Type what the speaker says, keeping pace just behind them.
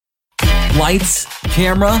Lights,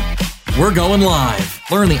 camera, we're going live.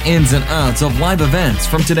 Learn the ins and outs of live events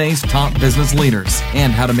from today's top business leaders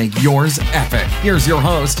and how to make yours epic. Here's your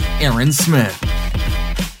host, Aaron Smith.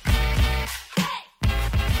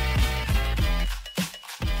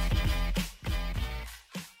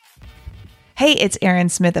 Hey, it's Aaron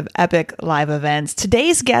Smith of Epic Live Events.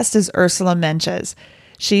 Today's guest is Ursula Mentjes.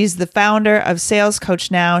 She's the founder of Sales Coach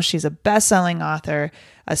Now. She's a best-selling author,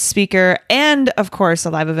 a speaker, and of course,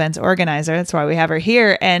 a live events organizer. That's why we have her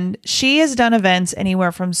here. And she has done events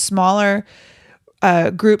anywhere from smaller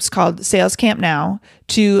groups called Sales Camp Now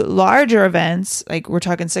to larger events, like we're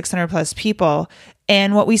talking 600 plus people.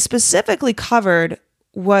 And what we specifically covered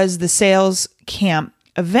was the Sales Camp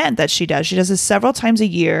event that she does. She does this several times a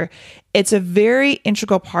year. It's a very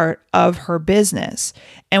integral part of her business.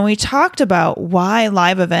 And we talked about why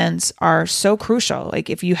live events are so crucial. Like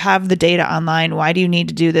if you have the data online, why do you need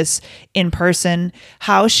to do this in person?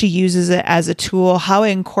 How she uses it as a tool, how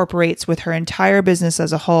it incorporates with her entire business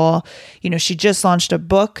as a whole. You know, she just launched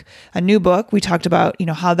a new book. We talked about,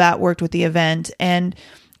 how that worked with the event. And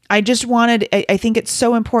I think it's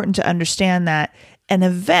so important to understand that an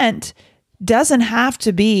event doesn't have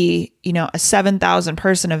to be, a 7,000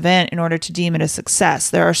 person event in order to deem it a success.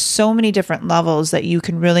 There are so many different levels that you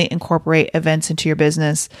can really incorporate events into your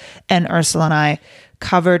business. And Ursula and I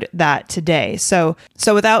covered that today. So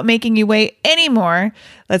without making you wait anymore,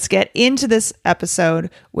 let's get into this episode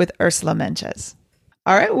with Ursula Mentjes.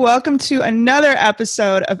 All right. Welcome to another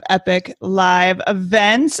episode of Epic Live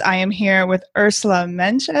Events. I am here with Ursula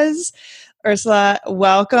Mentjes. Ursula,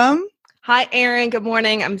 welcome. Hi, Aaron. Good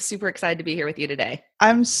morning. I'm super excited to be here with you today.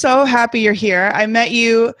 I'm so happy you're here. I met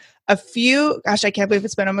you I can't believe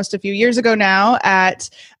it's been almost a few years ago now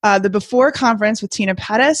at the Before conference with Tina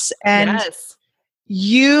Pettis. And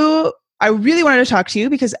yes. I really wanted to talk to you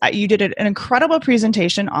because you did an incredible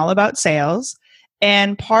presentation all about sales.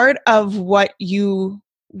 And part of what you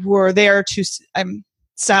were there to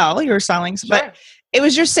sell, you were selling, Sure. But it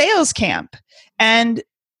was your sales camp. And,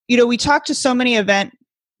 we talked to so many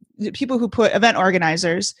people who put event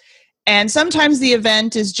organizers, and sometimes the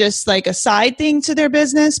event is just like a side thing to their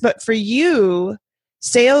business. But for you,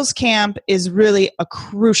 sales camp is really a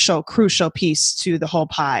crucial piece to the whole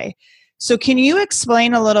pie. So can you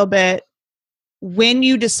explain a little bit when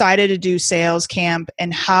you decided to do sales camp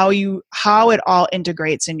and how it all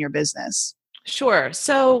integrates in your business? Sure.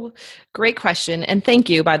 So great question. And thank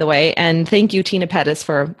you, by the way. And thank you, Tina Pettis,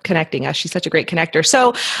 for connecting us. She's such a great connector.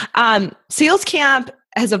 So sales camp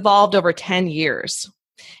has evolved over 10 years.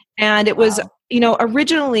 And it was,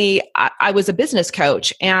 originally I was a business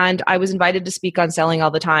coach and I was invited to speak on selling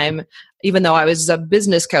all the time, even though I was a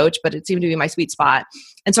business coach, but it seemed to be my sweet spot.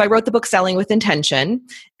 And so I wrote the book Selling with Intention.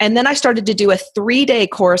 And then I started to do a 3-day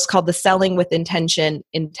course called the Selling with Intention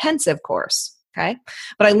Intensive course. Okay.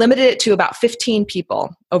 But I limited it to about 15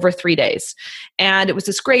 people over 3 days. And it was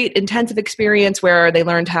this great intensive experience where they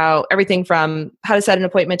learned everything from how to set an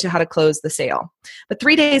appointment to how to close the sale. But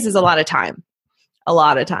 3 days is a lot of time.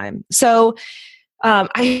 So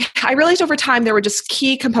I realized over time there were just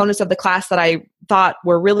key components of the class that I thought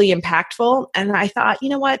were really impactful. And I thought, you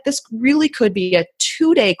know what, this really could be a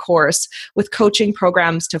 2-day course with coaching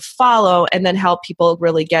programs to follow and then help people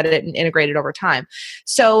really get it and integrate it over time.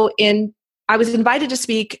 So I was invited to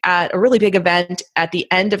speak at a really big event at the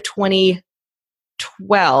end of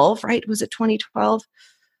 2012, right? Was it 2012?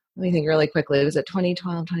 Let me think really quickly. Was it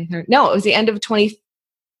 2012, 2013? No, it was the end of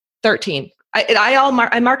 2013.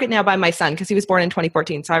 I mark it now by my son because he was born in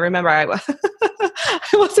 2014. So I remember I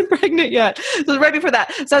wasn't pregnant yet. So it was right before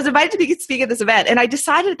that. So I was invited to speak at this event. And I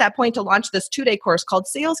decided at that point to launch this 2-day course called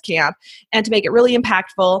Sales Camp and to make it really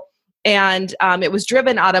impactful. And it was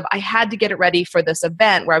driven out of, I had to get it ready for this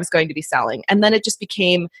event where I was going to be selling. And then it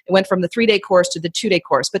went from the 3-day course to the 2-day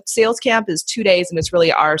course. But Sales Camp is 2 days and it's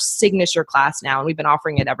really our signature class now. And we've been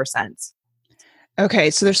offering it ever since. Okay.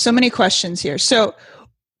 So there's so many questions here. So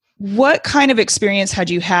what kind of experience had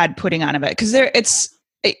you had putting on a event? Because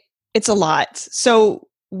it's a lot. So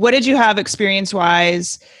what did you have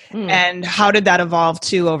experience-wise and how did that evolve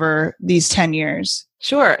over these 10 years?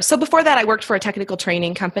 Sure. So before that, I worked for a technical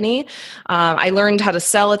training company. I learned how to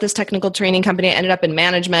sell at this technical training company. I ended up in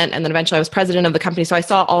management, and then eventually I was president of the company. So I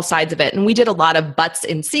saw all sides of it. And we did a lot of butts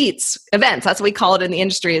in seats events. That's what we call it in the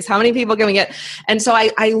industry, is how many people can we get? And so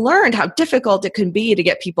I learned how difficult it can be to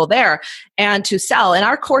get people there and to sell. And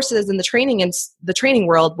our courses in the training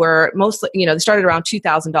world were mostly, they started around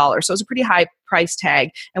 $2,000. So it was a pretty high price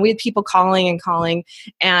tag. And we had people calling and calling,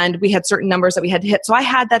 and we had certain numbers that we had to hit. So I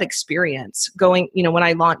had that experience going, when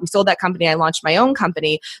we sold that company, I launched my own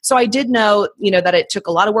company. So I did know, that it took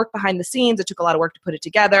a lot of work behind the scenes. It took a lot of work to put it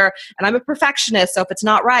together. And I'm a perfectionist. So if it's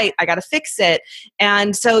not right, I got to fix it.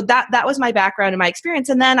 And so that was my background and my experience.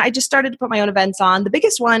 And then I just started to put my own events on. The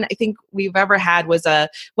biggest one I think we've ever had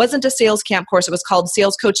wasn't a sales camp course. It was called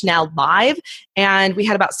Sales Coach Now Live. And we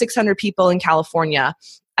had about 600 people in California.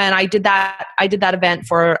 And I did that event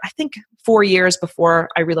for, I think, 4 years before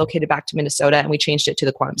I relocated back to Minnesota, and we changed it to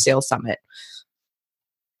the Quantum Sales Summit.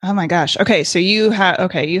 Oh my gosh. Okay. So you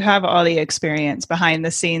have all the experience behind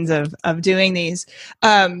the scenes of doing these.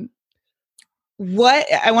 What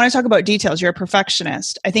I want to talk about details. You're a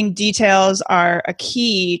perfectionist. I think details are a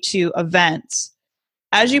key to events.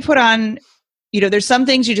 As you put on, there's some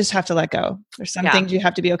things you just have to let go. There's some things you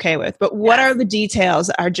have to be okay with. But what are the details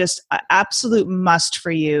that are just an absolute must for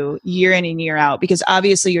you year in and year out? Because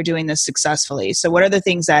obviously you're doing this successfully. So what are the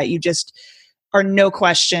things that you just are no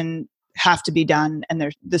question have to be done, and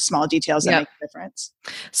they're the small details that make a difference?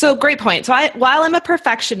 So great point. So while I'm a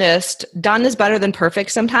perfectionist, done is better than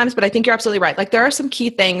perfect sometimes, but I think you're absolutely right. Like there are some key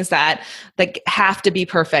things that have to be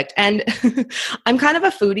perfect. And I'm kind of a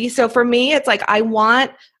foodie. So for me, it's like I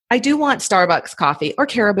do want Starbucks coffee, or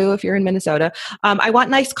Caribou if you're in Minnesota. I want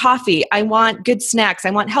nice coffee. I want good snacks.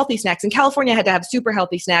 I want healthy snacks. In California, I had to have super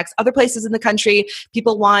healthy snacks. Other places in the country,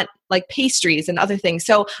 people want like pastries and other things.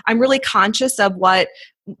 So I'm really conscious of what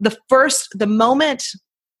the moment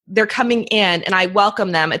they're coming in and I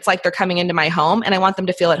welcome them, it's like they're coming into my home, and I want them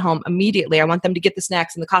to feel at home immediately. I want them to get the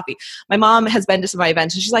snacks and the coffee. My mom has been to some of my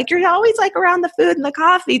events, and she's like, you're always like around the food and the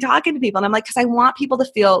coffee talking to people. And I'm like, because I want people to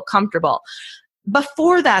feel comfortable.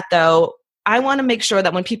 Before that, though, I want to make sure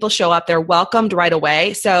that when people show up, they're welcomed right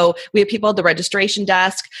away. So we have people at the registration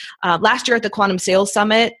desk. Last year at the Quantum Sales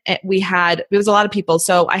Summit, it was a lot of people.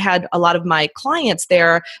 So I had a lot of my clients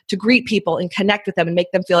there to greet people and connect with them and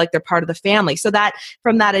make them feel like they're part of the family. So that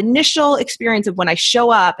from that initial experience of when I show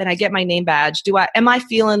up and I get my name badge, am I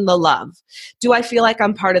feeling the love? Do I feel like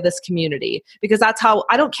I'm part of this community? Because that's how,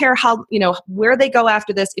 I don't care how, where they go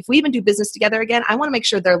after this. If we even do business together again, I want to make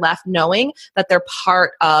sure they're left knowing that they're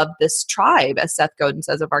part of this tribe, as Seth Godin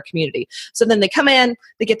says, of our community. So then they come in,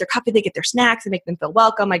 they get their coffee, they get their snacks, I make them feel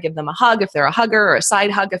welcome. I give them a hug if they're a hugger, or a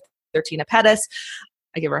side hug if they're Tina Pettis.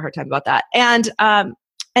 I give her a hard time about that.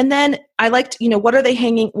 And then I liked, what are they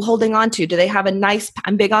holding on to? Do they have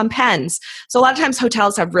I'm big on pens. So a lot of times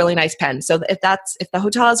hotels have really nice pens. So if the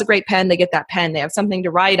hotel has a great pen, they get that pen. They have something to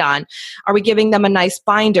write on. Are we giving them a nice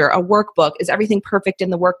binder, a workbook? Is everything perfect in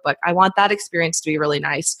the workbook? I want that experience to be really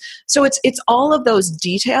nice. So it's all of those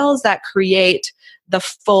details that create the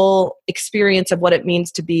full experience of what it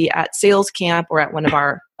means to be at sales camp or at one of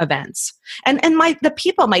our events. And my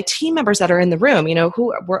team members that are in the room,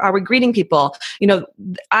 are we greeting people?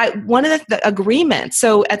 One of the agreements.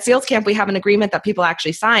 So at sales camp, we have an agreement that people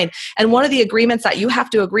actually sign. And one of the agreements that you have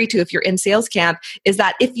to agree to if you're in sales camp is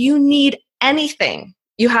that if you need anything,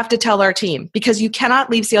 you have to tell our team, because you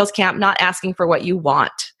cannot leave sales camp not asking for what you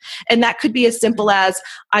want. And that could be as simple as,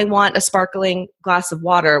 I want a sparkling glass of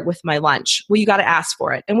water with my lunch. Well, you got to ask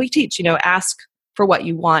for it. And we teach, ask for what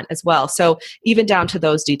you want as well. So even down to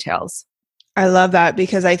those details. I love that,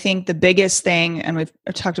 because I think the biggest thing, and we've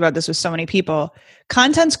talked about this with so many people,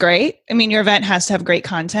 content's great. I mean, your event has to have great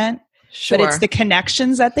content. Sure. But it's the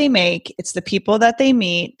connections that they make. It's the people that they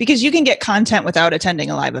meet, because you can get content without attending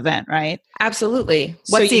a live event, right? Absolutely.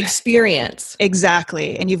 What's the experience?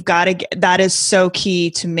 Exactly. And you've got to that is so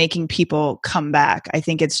key to making people come back. I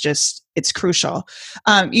think it's crucial.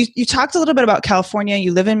 You talked a little bit about California.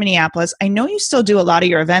 You live in Minneapolis. I know you still do a lot of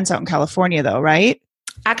your events out in California though, right?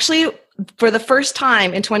 Actually, for the first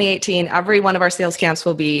time in 2018, every one of our sales camps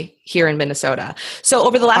will be here in Minnesota. So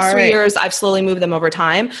over the last 3 years, I've slowly moved them over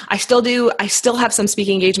time. I still have some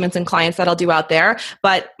speaking engagements and clients that I'll do out there,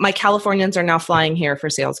 but my Californians are now flying here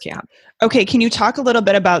for sales camp. Okay. Can you talk a little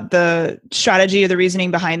bit about the strategy or the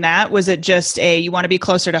reasoning behind that? Was it just you want to be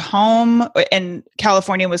closer to home, and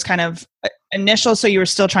California was kind of initial, so you were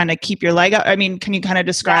still trying to keep your leg up? I mean, can you kind of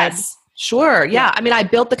describe? Yes. Sure. Yeah. I mean, I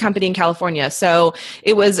built the company in California. So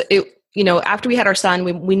after we had our son,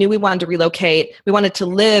 we knew we wanted to relocate. We wanted to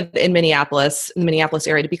live in the Minneapolis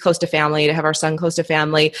area, to be close to family, to have our son close to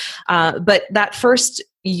family. But that first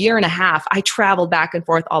year and a half, I traveled back and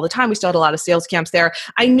forth all the time. We still had a lot of sales camps there.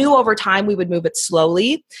 I knew over time we would move it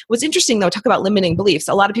slowly. What's interesting though, talk about limiting beliefs.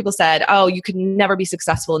 A lot of people said, oh, you could never be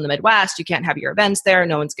successful in the Midwest. You can't have your events there.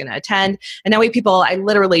 No one's going to attend. And now we have people, I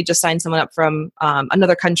literally just signed someone up from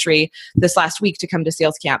another country this last week to come to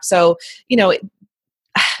sales camp. So,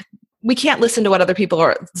 we can't listen to what other people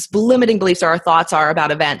are, limiting beliefs or our thoughts are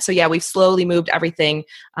about events. So yeah, we've slowly moved everything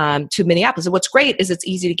to Minneapolis. And what's great is it's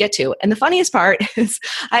easy to get to. And the funniest part is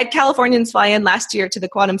I had Californians fly in last year to the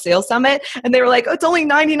Quantum Sales Summit, and they were like, oh, it's only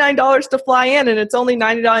 $99 to fly in, and it's only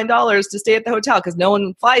 $99 to stay at the hotel because no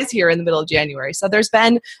one flies here in the middle of January. So there's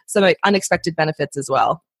been some unexpected benefits as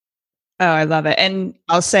well. Oh, I love it. And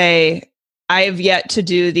I'll say I have yet to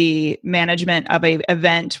do the management of an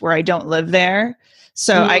event where I don't live there.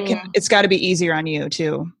 So it's got to be easier on you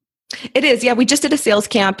too. It is. Yeah. We just did a sales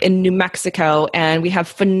camp in New Mexico, and we have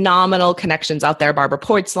phenomenal connections out there. Barbara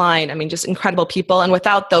Portzline, I mean, just incredible people. And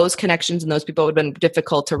without those connections and those people, it would have been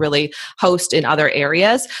difficult to really host in other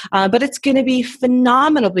areas. But it's going to be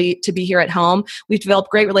phenomenal to be here at home. We've developed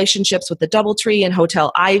great relationships with the DoubleTree and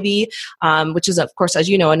Hotel Ivy, which is, of course, as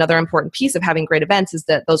you know, another important piece of having great events is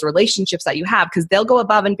that those relationships that you have, because they'll go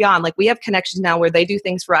above and beyond. Like we have connections now where they do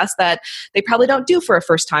things for us that they probably don't do for a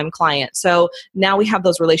first-time client. So now we have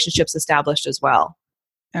those relationships established as well.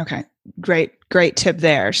 Okay. Great tip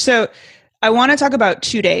there. So I want to talk about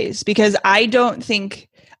 2 days because I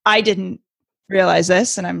didn't realize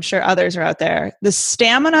this, and I'm sure others are out there. The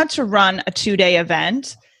stamina to run a 2-day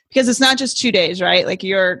event, because it's not just 2 days, right? Like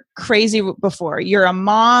you're crazy before. You're a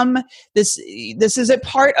mom. This is a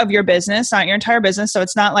part of your business, not your entire business. So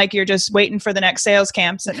it's not like you're just waiting for the next sales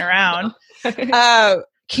camp sitting around.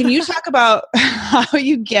 Can you talk about how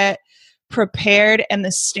you get prepared and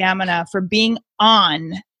the stamina for being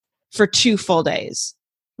on for 2 full days?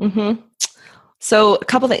 Mm-hmm. So a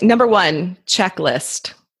couple things. Number one,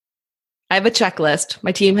 checklist. I have a checklist.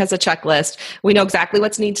 My team has a checklist. We know exactly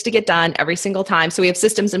what needs to get done every single time. So we have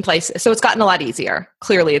systems in place. So it's gotten a lot easier.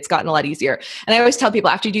 Clearly, it's gotten a lot easier. And I always tell people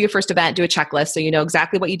after you do your first event, do a checklist so you know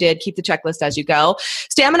exactly what you did. Keep the checklist as you go.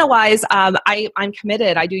 Stamina-wise, I'm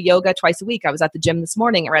committed. I do yoga twice a week. I was at the gym this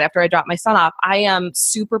morning right after I dropped my son off. I am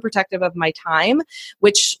super protective of my time,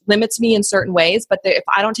 which limits me in certain ways. But if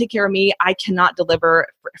I don't take care of me, I cannot deliver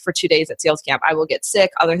for 2 days at sales camp. I will get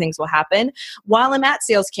sick. Other things will happen. While I'm at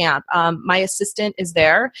sales camp, my assistant is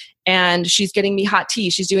there and she's getting me hot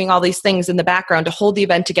tea. She's doing all these things in the background to hold the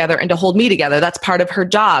event together and to hold me together. That's part of her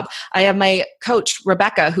job. I have my coach,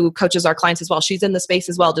 Rebecca, who coaches our clients as well. She's in the space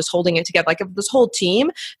as well, just holding it together. Like this whole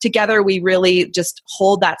team together, we really just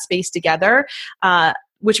hold that space together.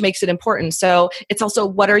 Which makes it important. So it's also,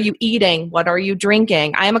 what are you eating? What are you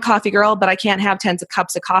drinking? I am a coffee girl, but I can't have tens of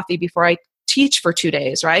cups of coffee before I teach for 2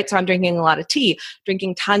 days, right? So I'm drinking a lot of tea,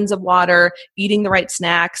 drinking tons of water, eating the right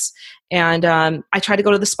snacks. And I try to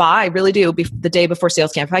go to the spa. I really do the day before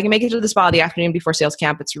sales camp. If I can make it to the spa the afternoon before sales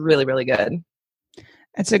camp, it's really, really good.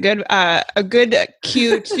 It's a good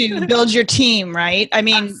cue to build your team, right? I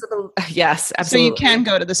mean, yes, absolutely. So you can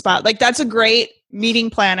go to the spa. Like that's a great meeting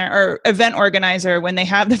planner or event organizer when they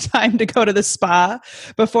have the time to go to the spa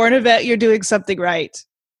before an event. You're doing something right.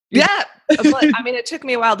 Yeah. I mean, it took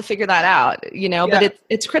me a while to figure that out, but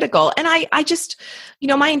it's critical. And I just,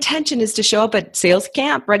 my intention is to show up at sales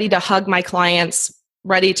camp ready to hug my clients,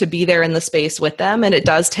 ready to be there in the space with them. And it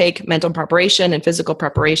does take mental preparation and physical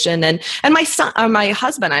preparation. And my son, my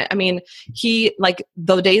husband, I mean, he, like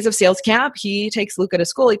the days of sales camp, he takes Luca to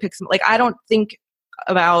school. He picks him, like, I don't think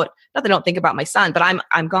about, not that I don't think about my son, but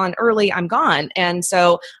I'm gone early, I'm gone. And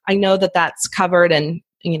so I know that that's covered, and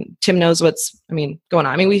Tim knows what's going on.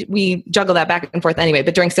 I mean, we juggle that back and forth anyway,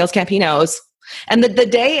 but during sales camp, he knows. And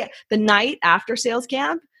the night after sales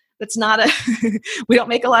camp, that's not we don't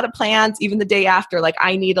make a lot of plans. Even the day after, like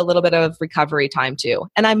I need a little bit of recovery time too.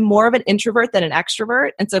 And I'm more of an introvert than an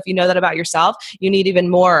extrovert. And so if you know that about yourself, you need even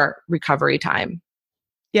more recovery time.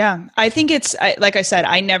 Yeah. I think like I said,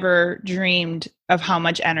 I never dreamed of how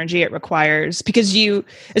much energy it requires because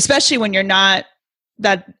especially when you're not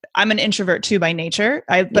that, I'm an introvert too by nature,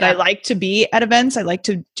 but I like to be at events. I like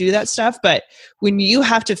to do that stuff. But when you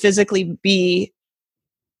have to physically be,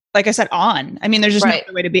 like I said, on, I mean, there's just no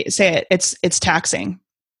other way to say it. It's taxing.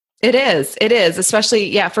 It is,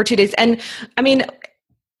 especially, for 2 days. And I mean,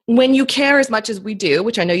 when you care as much as we do,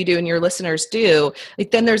 which I know you do and your listeners do,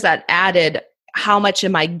 like then there's that added, how much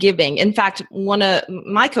am I giving? In fact,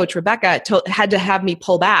 my coach, Rebecca, had to have me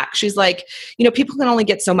pull back. She's like, people can only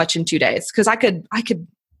get so much in 2 days because I could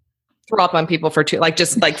throw up on people for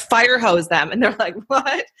just fire hose them. And they're like,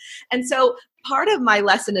 what? And so part of my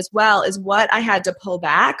lesson as well is what I had to pull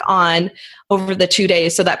back on over the 2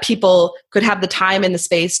 days so that people could have the time and the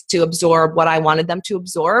space to absorb what I wanted them to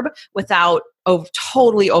absorb without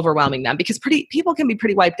totally overwhelming them, because people can be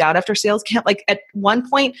pretty wiped out after sales camp, like at one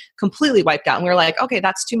point completely wiped out. And we were like, okay,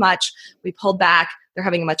 that's too much. We pulled back. They're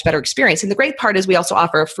having a much better experience. And the great part is we also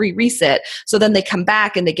offer a free reset. So then they come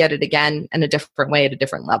back and they get it again in a different way at a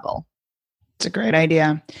different level. It's a great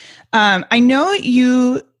idea. I know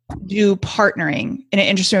you do partnering in an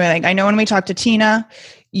interesting way. Like I know when we talked to Tina,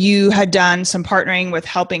 you had done some partnering with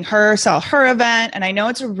helping her sell her event. And I know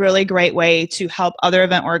it's a really great way to help other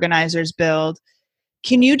event organizers build.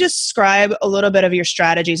 Can you describe a little bit of your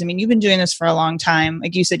strategies? I mean, you've been doing this for a long time.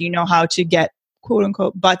 Like you said, you know how to get quote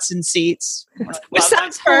unquote butts in seats. Which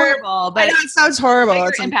sounds horrible, but I know it sounds horrible.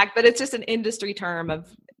 It's impact, but it's just an industry term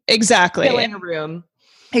of exactly filling a room.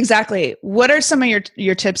 Exactly. What are some of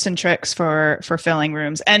your tips and tricks for filling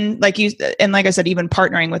rooms? And like I said, even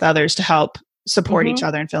partnering with others to help support each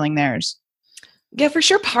other in filling theirs. Yeah, for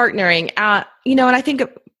sure. Partnering, and I think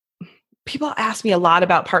people ask me a lot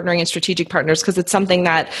about partnering and strategic partners because it's something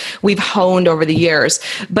that we've honed over the years.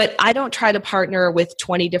 But I don't try to partner with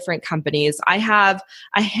 20 different companies. I have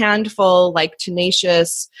a handful, like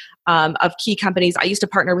tenacious, of key companies. I used to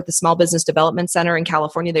partner with the Small Business Development Center in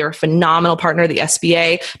California. They were a phenomenal partner. The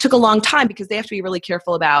SBA took a long time because they have to be really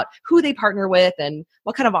careful about who they partner with and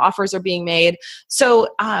what kind of offers are being made. So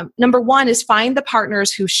number one is find the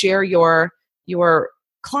partners who share your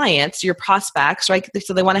clients, your prospects, right?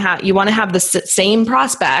 So you want to have the same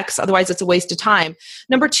prospects. Otherwise it's a waste of time.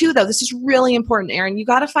 Number two, though, this is really important, Erin, you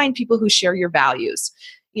got to find people who share your values.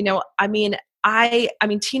 Tina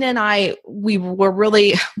and I,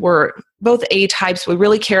 we're both A types. We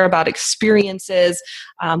really care about experiences.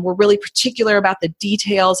 We're really particular about the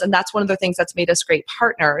details. And that's one of the things that's made us great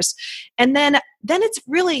partners. And then it's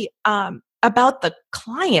really about the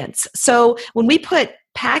clients. So when we put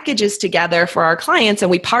packages together for our clients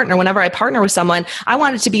and we partner, whenever I partner with someone, I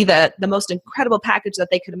want it to be the most incredible package that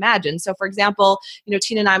they could imagine. So for example,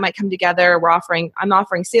 Tina and I might come together, I'm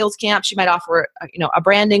offering sales camp. She might offer, a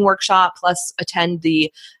branding workshop plus attend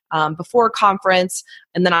the before conference.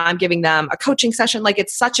 And then I'm giving them a coaching session. Like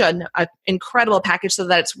it's such an incredible package so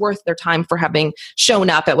that it's worth their time for having shown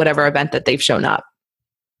up at whatever event that they've shown up.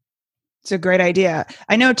 It's a great idea.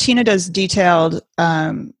 I know Tina does detailed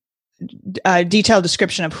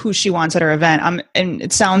description of who she wants at her event. And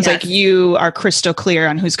it sounds like you are crystal clear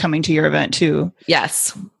on who's coming to your event too.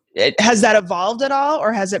 Yes. Has that evolved at all,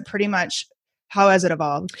 or has it how has it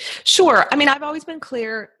evolved? Sure. I mean, I've always been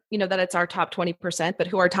clear, that it's our top 20%, but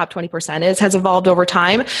who our top 20% has evolved over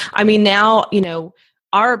time. I mean, now,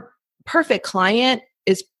 our perfect client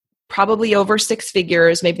is probably over six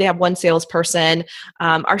figures. Maybe they have one salesperson,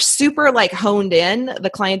 are super honed in. The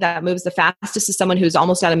client that moves the fastest is someone who's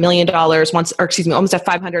almost at $1 million almost at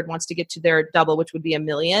 500, wants to get to their double, which would be $1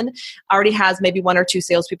 million, already has maybe one or two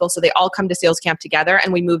salespeople. So they all come to sales camp together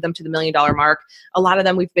and we move them to the $1 million mark. A lot of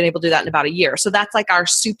them, we've been able to do that in about a year. So that's like our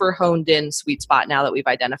super honed in sweet spot now that we've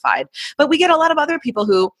identified. But we get a lot of other people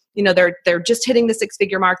who, they're just hitting the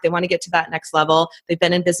six-figure mark. They want to get to that next level. They've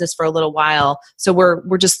been in business for a little while. So we're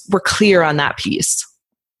clear on that piece.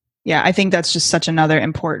 Yeah, I think that's just such another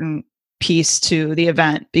important piece to the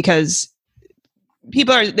event because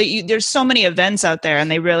there's so many events out there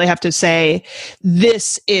and they really have to say,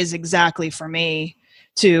 this is exactly for me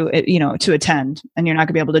to attend. And you're not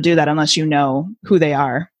gonna be able to do that unless you know who they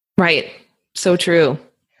are. Right. So true.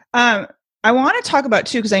 I want to talk about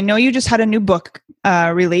too, because I know you just had a new book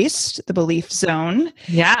released, The Belief Zone.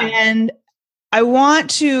 Yeah. And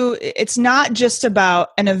it's not just about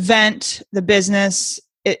an event, the business,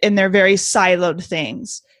 and they're very siloed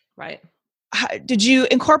things. Right. Did you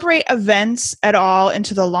incorporate events at all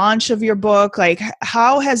into the launch of your book? Like,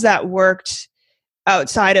 how has that worked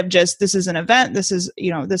outside of just, this is an event, this is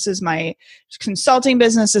my consulting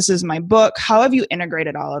business, this is my book? How have you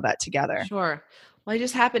integrated all of that together? Sure. Well, I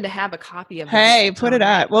just happen to have a copy of it. Hey, put it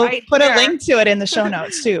up. We'll put a link to it in the show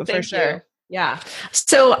notes too, for sure. You. Yeah.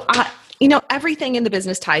 So, everything in the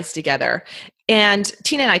business ties together. And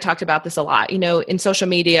Tina and I talked about this a lot. In social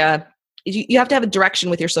media, you have to have a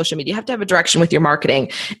direction with your social media. You have to have a direction with your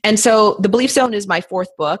marketing. And so The Belief Zone is my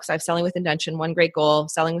fourth book. So I have Selling with Intention, One Great Goal,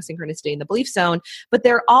 Selling with Synchronicity, and The Belief Zone. But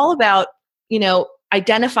they're all about,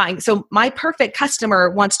 identifying. So my perfect customer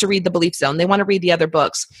wants to read The Belief Zone. They want to read the other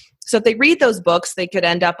books. So if they read those books, they could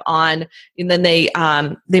end up on, and then they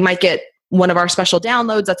might get one of our special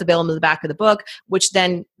downloads that's available in the back of the book, which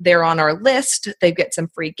then they're on our list. They get some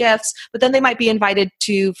free gifts, but then they might be invited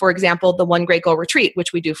to, for example, the One Great Goal Retreat,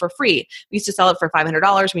 which we do for free. We used to sell it for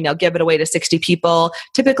 $500. We now give it away to 60 people,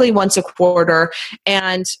 typically once a quarter.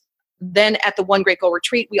 And then at the One Great Goal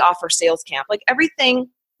Retreat, we offer sales camp. Like everything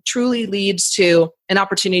truly leads to an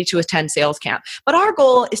opportunity to attend sales camp. But our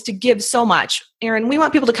goal is to give so much. Erin, we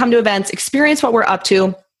want people to come to events, experience what we're up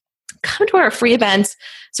to, come to our free events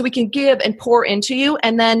so we can give and pour into you.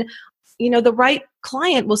 And then, the right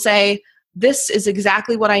client will say, this is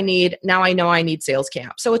exactly what I need. Now I know I need Sales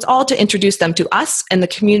Camp. So it's all to introduce them to us and the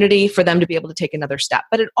community for them to be able to take another step.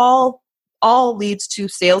 But it all leads to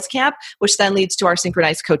Sales Camp, which then leads to our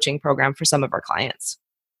synchronized coaching program for some of our clients.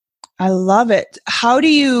 I love it. How do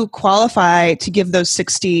you qualify to give those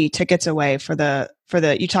 60 tickets away for the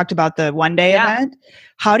you talked about the one-day event?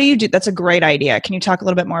 How do you do? That's a great idea. Can you talk a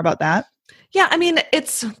little bit more about that? Yeah, I mean,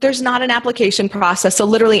 there's not an application process, so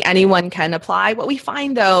literally anyone can apply. What we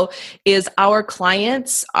find though is our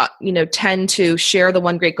clients, tend to share the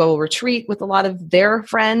One Great Goal retreat with a lot of their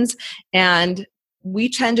friends, and we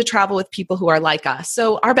tend to travel with people who are like us.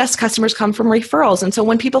 So our best customers come from referrals. And so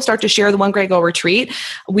when people start to share the One Great Goal retreat,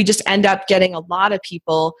 we just end up getting a lot of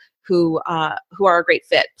people who are a great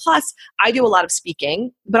fit. Plus, I do a lot of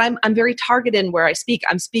speaking, but I'm very targeted in where I speak.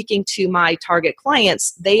 I'm speaking to my target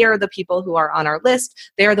clients. They are the people who are on our list.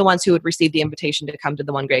 They are the ones who would receive the invitation to come to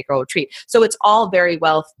the One Great Goal retreat. So it's all very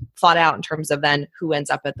well thought out in terms of then who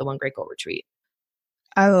ends up at the One Great Goal retreat.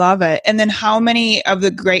 I love it. And then how many of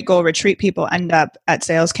the Great Goal retreat people end up at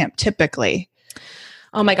Sales Camp typically?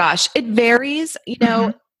 Oh my gosh, it varies,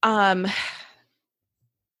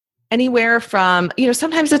 anywhere from,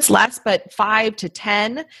 sometimes it's less, but 5 to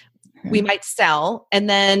 10 we might sell, and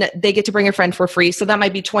then they get to bring a friend for free. So that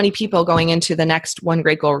might be 20 people going into the next One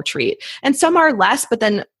Great Goal retreat. And some are less, but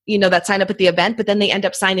then, that sign up at the event, but then they end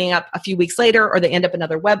up signing up a few weeks later, or they end up on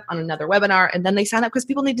another webinar, and then they sign up because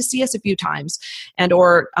people need to see us a few times,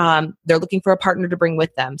 or they're looking for a partner to bring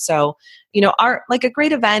with them. So, a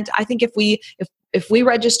great event, I think if we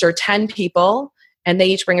register 10 people and they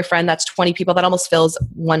each bring a friend, that's 20 people. That almost fills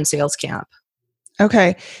one Sales Camp.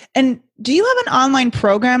 Okay. And do you have an online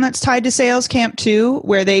program that's tied to Sales Camp too,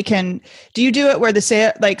 where do you do it where the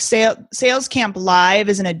Sales Camp Live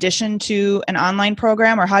is in addition to an online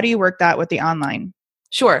program, or how do you work that with the online?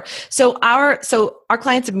 Sure. So our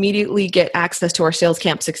clients immediately get access to our Sales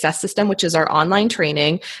Camp Success System, which is our online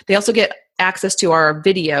training. They also get access to our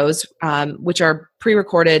videos, which are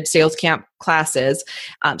pre-recorded Sales Camp classes.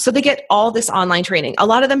 So they get all this online training. A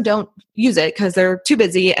lot of them don't use it because they're too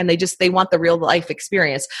busy and they want the real life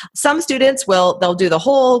experience. Some students they'll do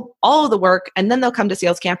all of the work, and then they'll come to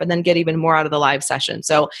Sales Camp and then get even more out of the live session.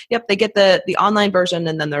 So they get the online version,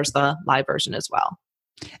 and then there's the live version as well.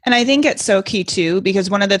 And I think it's so key too, because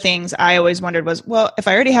one of the things I always wondered was, well, if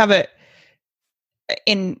I already have it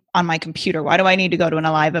on my computer, why do I need to go to a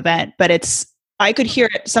live event? But I could hear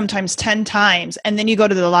it sometimes 10 times, and then you go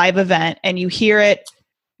to the live event and you hear it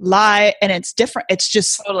live, and it's different. It's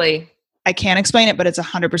just totally, I can't explain it, but it's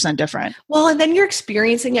 100% different. Well, and then you're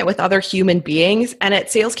experiencing it with other human beings. And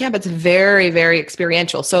at Sales Camp, it's very, very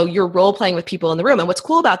experiential. So you're role playing with people in the room. And what's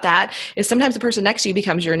cool about that is sometimes the person next to you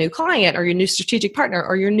becomes your new client or your new strategic partner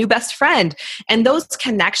or your new best friend. And those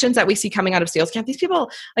connections that we see coming out of Sales Camp, these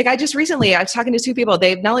people, I was talking to 2 people,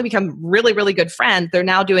 they've not only become really, really good friends, they're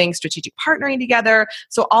now doing strategic partnering together.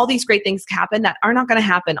 So all these great things happen that are not going to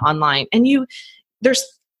happen online. And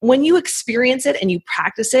when you experience it and you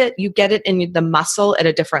practice it, you get it in the muscle at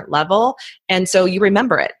a different level. And so you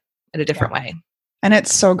remember it in a different way. And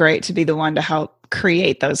it's so great to be the one to help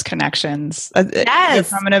create those connections. Yes.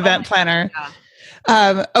 From an event planner.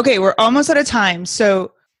 Yeah. Okay, we're almost out of time.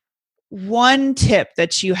 So one tip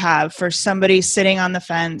that you have for somebody sitting on the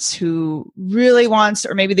fence who really wants,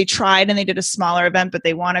 or maybe they tried and they did a smaller event, but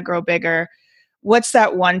they want to grow bigger. What's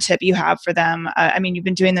that one tip you have for them? You've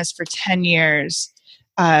been doing this for 10 years.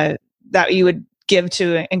 That you would give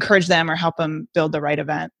to encourage them or help them build the right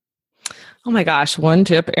event? Oh my gosh, one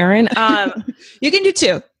tip, Erin. You can do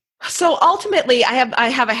 2. So ultimately, I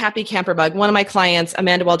have a happy camper bug. One of my clients,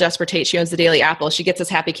 Amanda Well-Desperate, she owns the Daily Apple. She gets us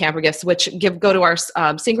happy camper gifts, which go to our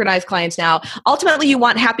synchronized clients now. Ultimately, you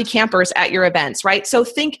want happy campers at your events, right? So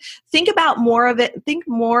think about more of it. Think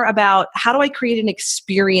more about, how do I create an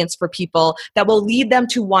experience for people that will lead them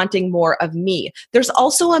to wanting more of me? There's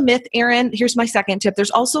also a myth, Erin. Here's my second tip.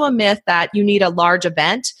 There's also a myth that you need a large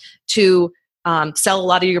event to sell a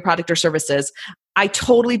lot of your product or services. I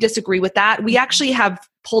totally disagree with that. We actually have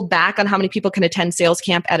pulled back on how many people can attend Sales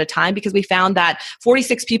Camp at a time because we found that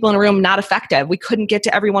 46 people in a room, not effective. We couldn't get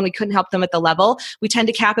to everyone. We couldn't help them at the level. We tend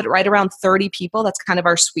to cap it right around 30 people. That's kind of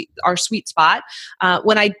our sweet spot.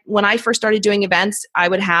 When I first started doing events, I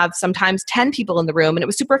would have sometimes 10 people in the room, and it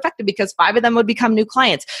was super effective because 5 of them would become new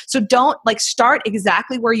clients. So don't start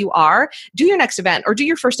exactly where you are. Do your next event or do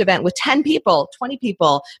your first event with 10 people, 20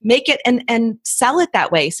 people. Make it and sell it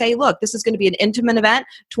that way. Say, look, this is going to be an intimate event,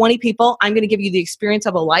 20 people. I'm going to give you the experience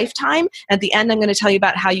of a lifetime. At the end, I'm going to tell you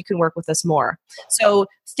about how you can work with us more. So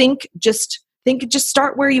just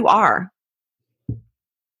start where you are.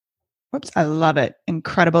 Whoops, I love it.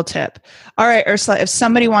 Incredible tip. All right, Ursula, if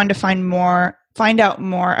somebody wanted to find out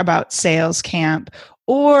more about Sales Camp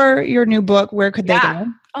or your new book, where could they go?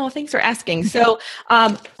 Oh, thanks for asking. So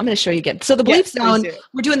I'm going to show you again. So the Belief Zone,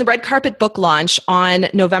 we're doing the red carpet book launch on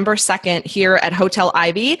November 2nd here at Hotel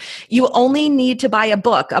Ivy. You only need to buy a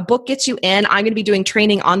book. A book gets you in. I'm going to be doing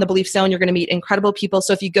training on the Belief Zone. You're going to meet incredible people.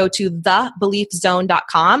 So if you go to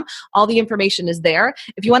thebeliefzone.com, all the information is there.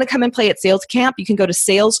 If you want to come and play at Sales Camp, you can go to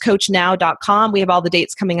salescoachnow.com. We have all the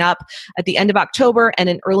dates coming up at the end of October and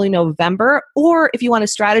in early November. Or if you want a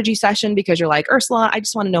strategy session because you're like, Ursula, I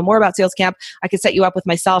just want to know more about Sales Camp, I can set you up with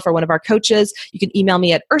myself or one of our coaches. You can email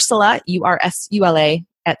me at Ursula, Ursula,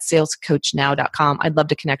 at salescoachnow.com. I'd love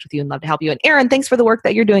to connect with you and love to help you. And Erin, thanks for the work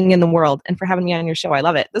that you're doing in the world and for having me on your show. I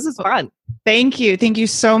love it. This is fun. Thank you. Thank you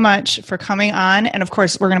so much for coming on. And of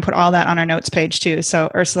course, we're going to put all that on our notes page too.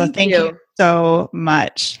 So Ursula, thank you so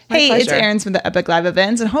much. My pleasure. It's Erin from the Epic Live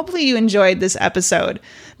Events, and hopefully you enjoyed this episode.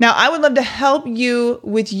 Now, I would love to help you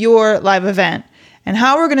with your live event. And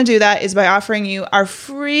how we're going to do that is by offering you our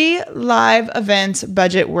free live events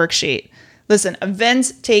budget worksheet. Listen,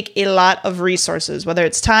 events take a lot of resources, whether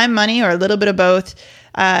it's time, money, or a little bit of both.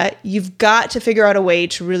 You've got to figure out a way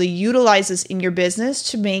to really utilize this in your business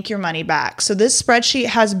to make your money back. So this spreadsheet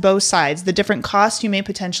has both sides, the different costs you may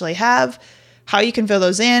potentially have, how you can fill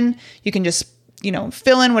those in. You can just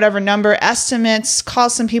fill in whatever number, estimates,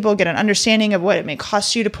 call some people, get an understanding of what it may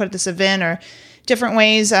cost you to put this event or different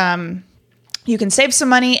ways. You can save some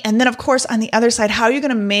money. And then, of course, on the other side, how are you going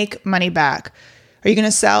to make money back? Are you going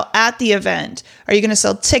to sell at the event? Are you going to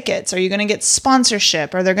sell tickets? Are you going to get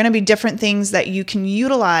sponsorship? Are there going to be different things that you can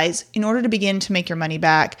utilize in order to begin to make your money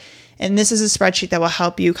back? And this is a spreadsheet that will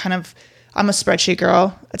help you I'm a spreadsheet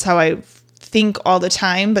girl. That's how I think all the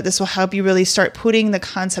time. But this will help you really start putting the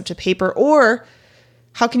concept to paper, or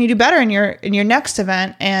how can you do better in your next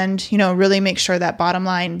event and, really make sure that bottom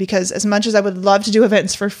line, because as much as I would love to do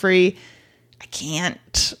events for free, I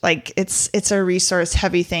can't. It's a resource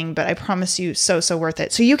heavy thing, but I promise you so worth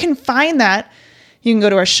it. So you can find that. You can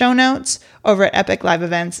go to our show notes over at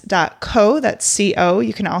epicliveevents.co. That's CO.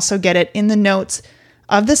 You can also get it in the notes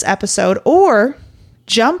of this episode, or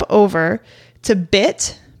jump over to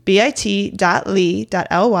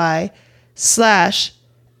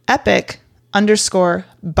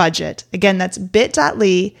bit.ly/epic_budget. Again, that's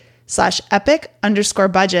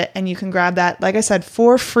bit.ly/epic_budget. And you can grab that, like I said,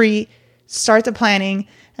 for free. Start the planning,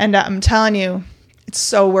 and I'm telling you, it's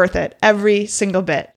so worth it, every single bit.